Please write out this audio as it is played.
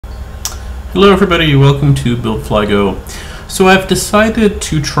Hello everybody, welcome to Build Fly Go. So I've decided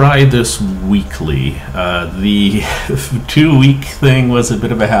to try this weekly. The 2-week thing was a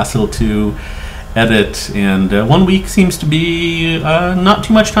bit of a hassle to edit, and 1 week seems to be not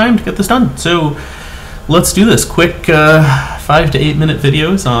too much time to get this done. So let's do this. Quick 5 to 8 minute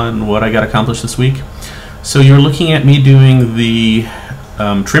videos on what I got accomplished this week. So you're looking at me doing the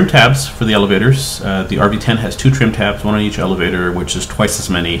trim tabs for the elevators. The RV10 has 2 trim tabs, one on each elevator, which is twice as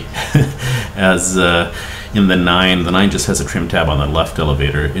many as in the 9. The 9 just has a trim tab on the left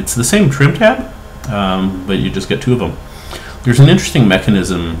elevator. It's the same trim tab, but you just get 2 of them. There's an interesting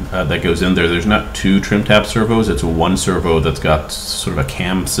mechanism that goes in there. There's not 2 trim tab servos, it's 1 servo that's got sort of a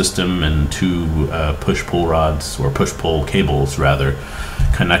cam system and 2 push-pull rods, or push-pull cables rather,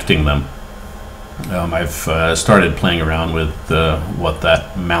 connecting them. I've started playing around with what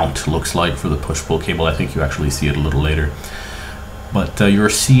that mount looks like for the push-pull cable. I think you actually see it a little later. But you're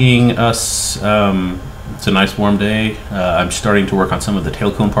seeing us, it's a nice warm day. I'm starting to work on some of the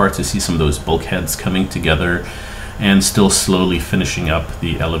tailcone parts. I see some of those bulkheads coming together and still slowly finishing up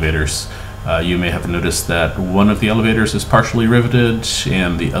the elevators. You may have noticed that one of the elevators is partially riveted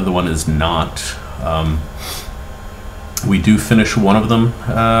and the other one is not. We do finish one of them,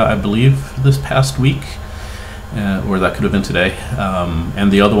 I believe, this past week, or that could have been today.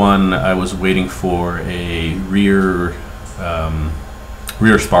 And the other one, I was waiting for a rear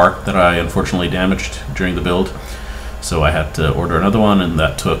spark that I unfortunately damaged during the build. So I had to order another one, and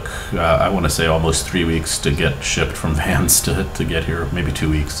that took, I want to say, almost 3 weeks to get shipped from Vans to get here, maybe 2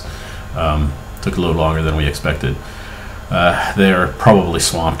 weeks. Took a little longer than we expected. They're probably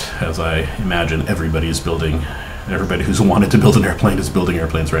swamped, as I imagine everybody is building. Everybody who's wanted to build an airplane is building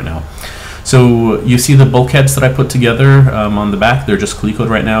airplanes right now. So you see the bulkheads that I put together on the back. They're just clecoed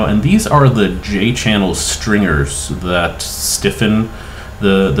right now, and these are the J-channel stringers that stiffen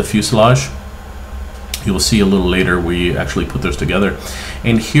the fuselage. You'll see a little later we actually put those together.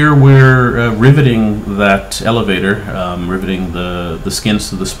 And here we're riveting that elevator, riveting the skins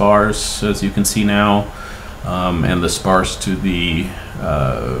to the spars, as you can see now, and the spars to the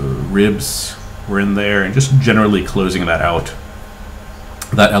ribs. We're in there and just generally closing that out.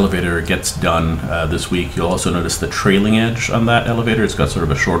 That elevator gets done this week. You'll also notice the trailing edge on that elevator. It's got sort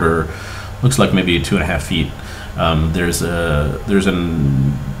of a shorter, looks like maybe 2.5 feet. There's a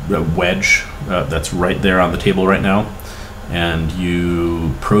wedge that's right there on the table right now, and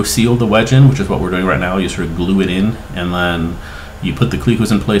you pro-seal the wedge in, which is what we're doing right now. You sort of glue it in, and then you put the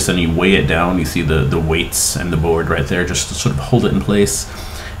clecos in place and you weigh it down. You see the weights and the board right there just to sort of hold it in place.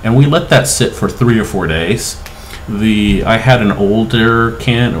 And we let that sit for 3 or 4 days. I had an older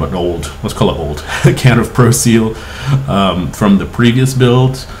can, let's call it old, a can of Pro Seal from the previous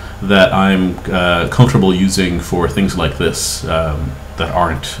build that I'm comfortable using for things like this that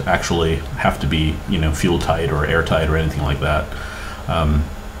aren't actually have to be, fuel tight or airtight or anything like that.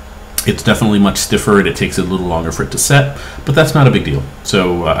 It's definitely much stiffer and it takes a little longer for it to set, but that's not a big deal.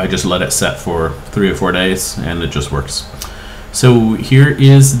 So I just let it set for 3 or 4 days and it just works. So here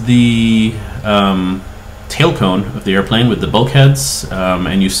is the tail cone of the airplane with the bulkheads,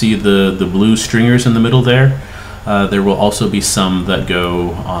 and you see the blue stringers in the middle there. There will also be some that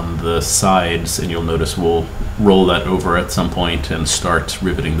go on the sides, and you'll notice we'll roll that over at some point and start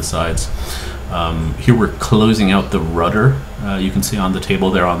riveting the sides. Here we're closing out the rudder, you can see on the table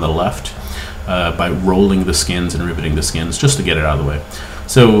there on the left, by rolling the skins and riveting the skins just to get it out of the way.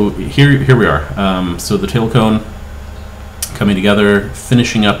 So here we are. So the tail cone coming together,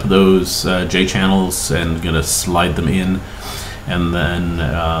 finishing up those J-channels and gonna slide them in, and then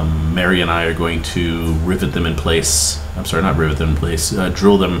Mary and I are going to rivet them in place. I'm sorry, not rivet them in place,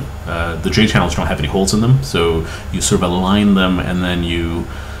 drill them. The J-channels don't have any holes in them, so you sort of align them and then you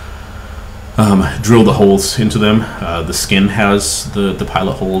drill the holes into them. The skin has the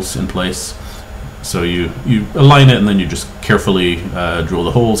pilot holes in place. So you align it and then you just carefully drill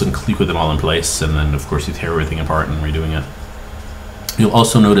the holes and cleco them all in place, and then of course you tear everything apart and redoing it. You'll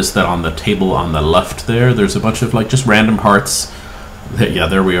also notice that on the table on the left there's a bunch of just random parts. Yeah,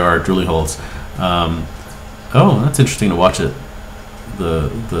 there we are, drilling holes. Oh, that's interesting to watch it.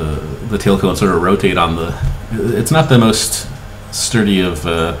 The tail cone sort of rotate on the. It's not the most sturdy of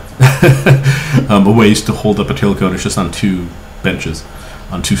ways to hold up a tail cone. It's just on 2 benches,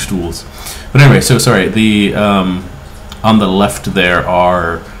 on 2 stools. But anyway, so sorry. On the left there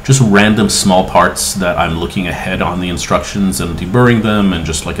are just random small parts that I'm looking ahead on the instructions and deburring them and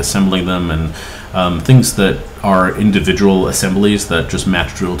just assembling them, and things that are individual assemblies that just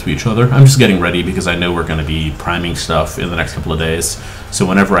match drill to each other. I'm just getting ready because I know we're going to be priming stuff in the next couple of days. So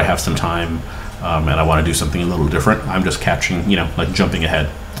whenever I have some time and I want to do something a little different, I'm just catching, like jumping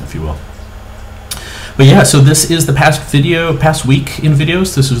ahead, if you will. But yeah, so this is the past week in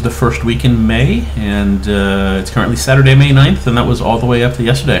videos. This is the first week in May, and it's currently Saturday, May 9th, and that was all the way up to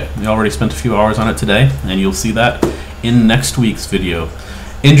yesterday. We already spent a few hours on it today, and you'll see that in next week's video.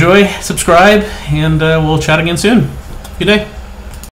 Enjoy, subscribe, and we'll chat again soon. Good day.